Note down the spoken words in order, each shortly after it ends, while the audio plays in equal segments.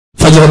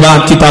فجر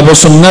بعد کتاب و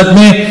سنت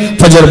میں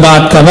فجر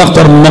بعد کا وقت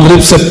اور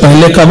مغرب سے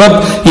پہلے کا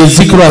وقت یہ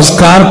ذکر و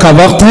اذکار کا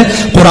وقت ہے.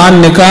 قرآن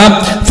نے کہا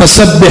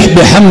فسبح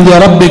بحمد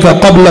ربک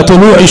قبل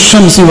طلوع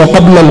الشمس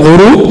وقبل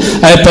الغروب.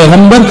 اے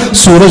پیغمبر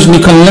سورج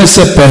نکلنے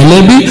سے پہلے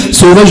بھی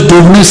سورج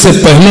ڈوبنے سے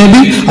پہلے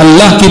بھی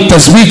اللہ کی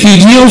تسبیح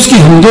کیجئے, اس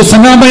کی حمد و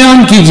ثنا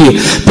بیان کیجئے.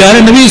 پیارے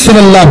نبی صلی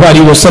اللہ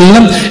علیہ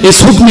وسلم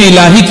اس حکم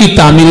الہی کی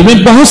تعمیل میں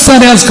بہت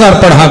سارے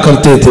اذکار پڑھا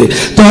کرتے تھے.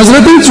 تو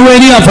حضرت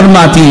جویریہ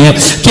فرماتی ہیں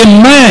کہ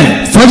میں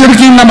فجر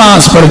کی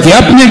نماز پڑھ کے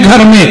اپنے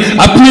گھر میں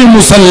اپنے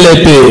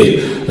مصلی پہ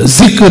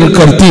ذکر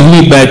کرتی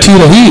ہوئی بیٹھی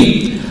رہی.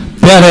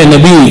 پیارے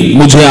نبی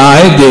مجھے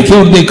آئے دیکھے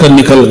اور دیکھ کر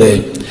نکل گئے.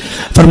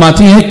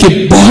 فرماتی ہیں کہ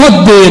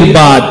بہت دیر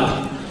بعد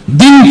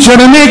دن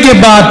چڑھنے کے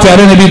بعد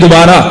پیارے نبی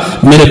دوبارہ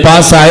میرے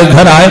پاس آئے,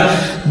 گھر آئے,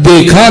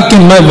 دیکھا کہ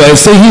میں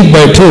ویسے ہی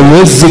بیٹھے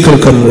ہوئے ذکر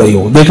کر رہی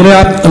ہوں. دیکھ رہے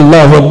آپ,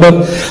 اللہ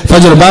اکبر.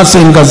 فجر بعد سے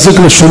ان کا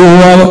ذکر شروع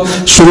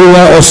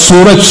ہوا اور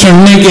سورج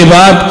چڑھنے کے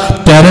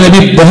بعد پیارے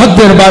نبی بہت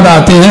دیر بعد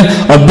آتے ہیں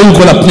اور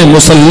بالکل اپنے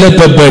مصلی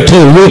پر بیٹھے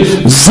ہوئے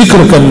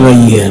ذکر کر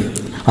رہی ہیں.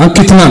 ہاں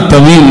کتنا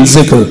طویل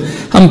ذکر,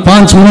 ہم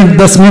 5 منٹ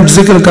 10 منٹ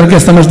ذکر کر کے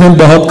سمجھتے ہیں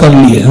بہت کر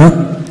لیے. ہاں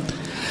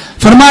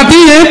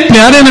فرماتی ہے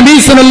پیارے نبی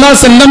صلی اللہ علیہ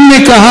وسلم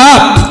نے کہا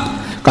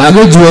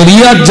کہ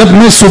جویریہ جب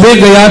میں صبح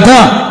گیا تھا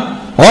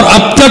اور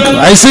اب تک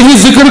ایسے ہی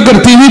ذکر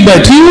کرتی ہوئی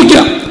بیٹھی ہوں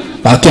کیا؟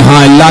 کہا کہ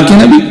ہاں اللہ کے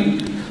نبی,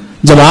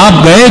 جب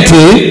آپ گئے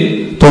تھے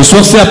تو اس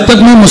وقت سے اب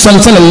تک میں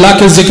مسلسل اللہ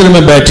کے ذکر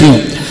میں بیٹھی ہوں.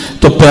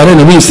 تو پیارے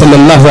نبی صلی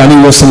اللہ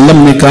علیہ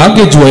وسلم نے کہا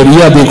کہ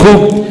جویریہ دیکھو,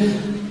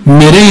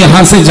 میرے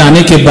یہاں سے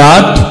جانے کے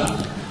بعد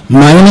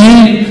میں نے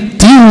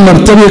 3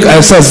 مرتبہ ایک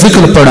ایسا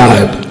ذکر پڑھا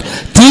ہے,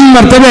 3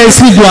 مرتبہ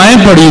ایسی دعائیں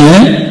پڑھی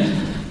ہیں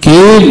کہ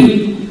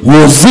وہ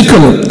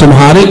ذکر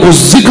تمہارے اس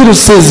ذکر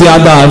سے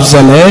زیادہ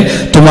افضل ہے,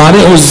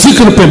 تمہارے اس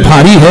ذکر پہ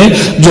بھاری ہے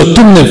جو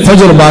تم نے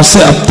فجر بعد سے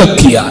اب تک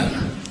کیا ہے.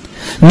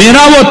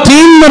 میرا وہ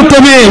 3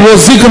 مرتبہ وہ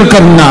ذکر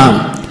کرنا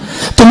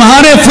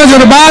تمہارے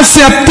فجر بعد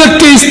سے اب تک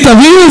کے اس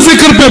طویل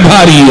ذکر پہ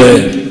بھاری ہے.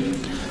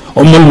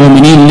 ام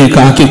المومنین نے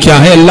کہا کہ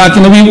کیا ہے اللہ کے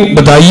نبی,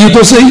 بتائیے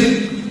تو صحیح.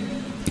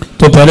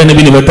 تو پہلے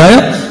نبی نے بتایا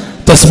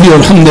تسبیح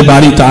اور حمد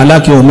باری تعالیٰ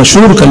کے وہ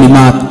مشہور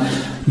کلمات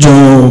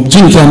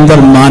جن کے اندر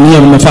معنی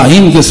اور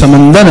مفاہیم کے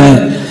سمندر ہیں.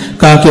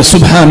 کہا کہ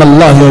سبحان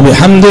اللہ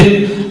وبحمدہ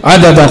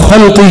عدد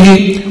خلقہ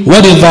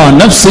ورضا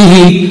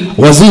نفسہ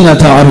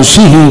وزینۃ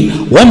عرشہ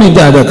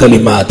ومداد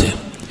کلماتہ.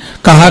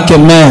 کہا کہ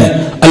میں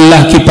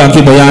اللہ کی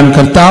پاکی بیان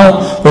کرتا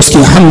ہوں اس کی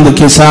حمد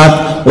کے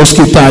ساتھ, اس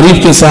کی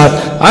تعریف کے ساتھ,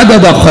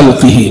 عدد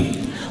خلقہ,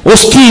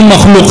 اس کی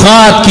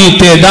مخلوقات کی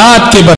تعداد کے